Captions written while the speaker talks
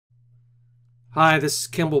Hi, this is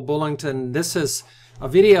Kimball Bullington. This is a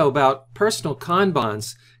video about personal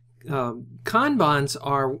Kanbans. Kanban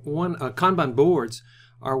boards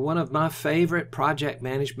are one of my favorite project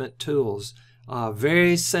management tools.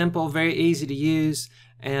 Very simple, very easy to use,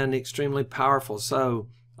 and extremely powerful. So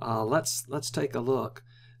let's take a look.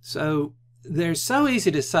 So they're so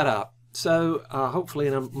easy to set up. So hopefully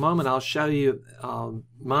in a moment I'll show you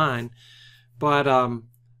mine, but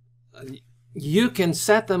you can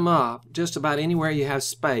set them up just about anywhere you have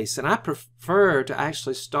space, and I prefer to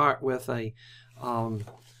actually start with a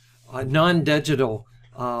non-digital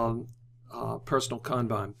personal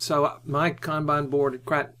Kanban. So my Kanban board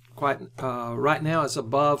right now is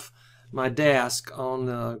above my desk on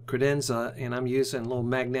the credenza, and I'm using little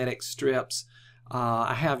magnetic strips.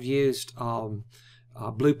 I have used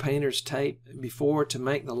blue painter's tape before to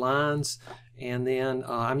make the lines, and then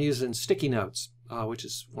I'm using sticky notes, which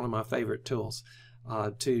is one of my favorite tools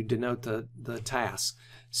to denote the task.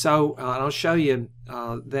 So I'll show you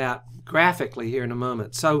that graphically here in a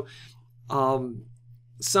moment. So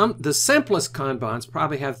the simplest Kanbans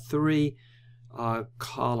probably have 3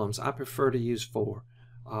 columns. I prefer to use 4.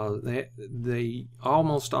 They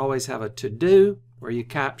almost always have a to-do, where you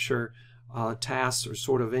capture tasks are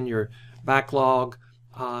sort of in your backlog,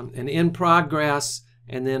 and in progress,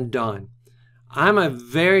 and then done. I'm a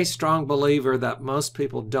very strong believer that most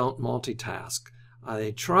people don't multitask.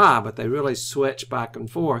 They try, but they really switch back and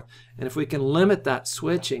forth. And if we can limit that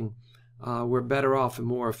switching, we're better off and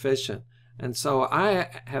more efficient. And so I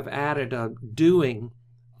have added a doing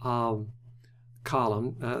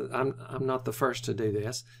column. I'm not the first to do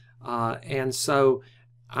this. And so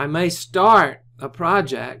I may start a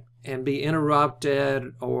project and be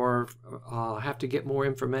interrupted, or have to get more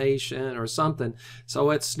information or something.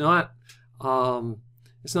 So it's not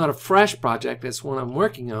a fresh project. It's one I'm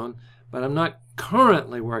working on, but I'm not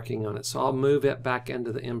currently working on it. So I'll move it back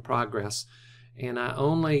into the in progress, and I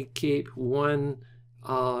only keep one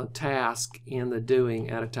task in the doing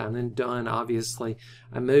at a time. Then done, obviously,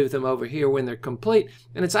 I move them over here when they're complete.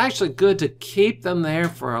 And it's actually good to keep them there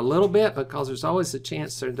for a little bit, because there's always a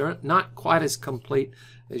chance they're not quite as complete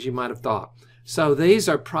as you might have thought. So these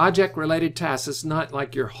are project-related tasks. It's not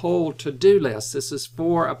like your whole to-do list. This is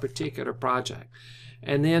for a particular project.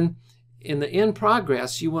 And then in the in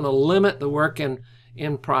progress, you want to limit the work in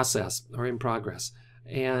process or in progress.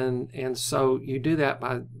 And so you do that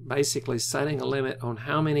by basically setting a limit on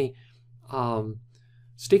how many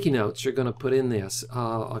sticky notes you're going to put in this.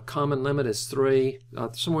 A common limit is 3.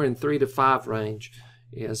 Somewhere in 3 to 5 range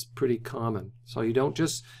is pretty common. So you don't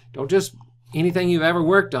just anything you've ever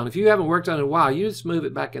worked on. If you haven't worked on it in a while, you just move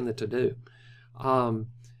it back in the to-do. And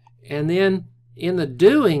then in the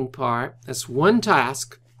doing part, that's one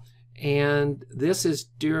task, and this is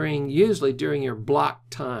usually during your block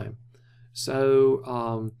time.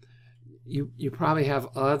 So you probably have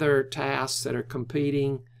other tasks that are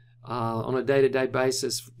competing on a day-to-day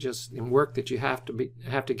basis, just in work that you have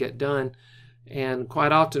to get done. And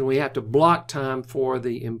quite often we have to block time for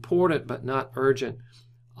the important but not urgent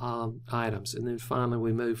items. And then finally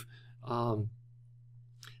we move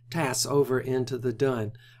tasks over into the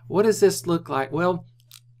done. What does this look like? Well,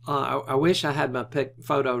 I wish I had my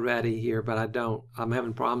photo ready here, but I don't. I'm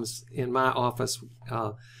having problems in my office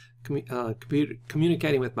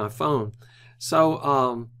communicating with my phone.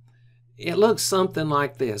 So it looks something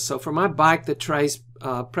like this. So for my Bike the Trace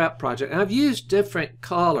prep project, and I've used different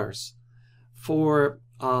colors for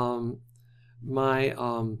my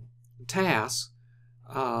tasks.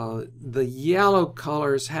 The yellow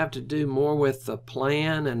colors have to do more with the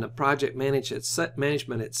plan and the project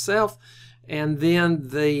management itself, and then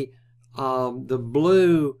the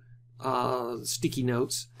blue sticky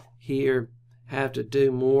notes here have to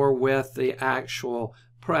do more with the actual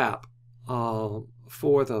prep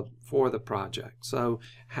for the project. So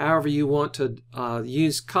however you want to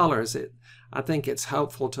use colors, I think it's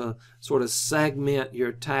helpful to sort of segment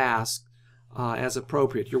your task as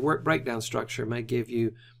appropriate. Your work breakdown structure may give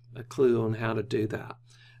you a clue on how to do that.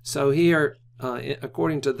 So here,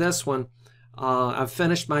 according to this one, I've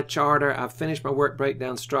finished my charter, I've finished my work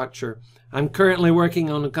breakdown structure. I'm currently working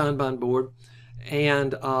on the Kanban board,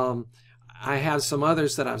 and I have some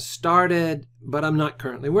others that I've started, but I'm not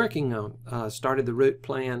currently working on. Started the route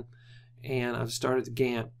plan, and I've started the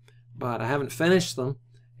Gantt, but I haven't finished them,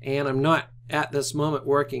 and I'm not at this moment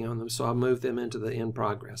working on them, so I'll move them into the in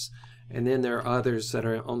progress. And then there are others that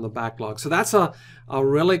are on the backlog. So that's a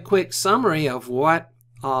really quick summary of what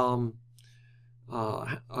a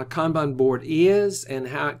Kanban board is and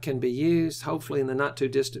how it can be used. Hopefully in the not too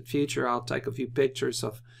distant future I'll take a few pictures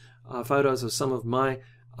of photos of some of my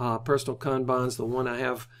personal Kanbans. The one I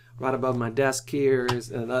have right above my desk here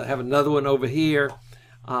is, and I have another one over here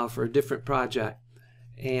for a different project.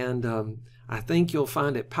 And I think you'll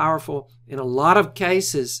find it powerful in a lot of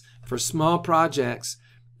cases for small projects,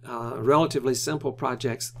 relatively simple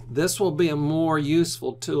projects. This will be a more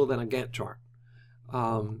useful tool than a Gantt chart.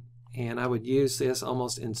 And I would use this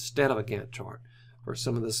almost instead of a Gantt chart for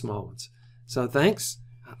some of the small ones. So thanks.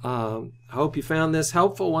 I hope you found this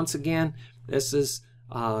helpful. Once again, this is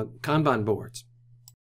Kanban boards.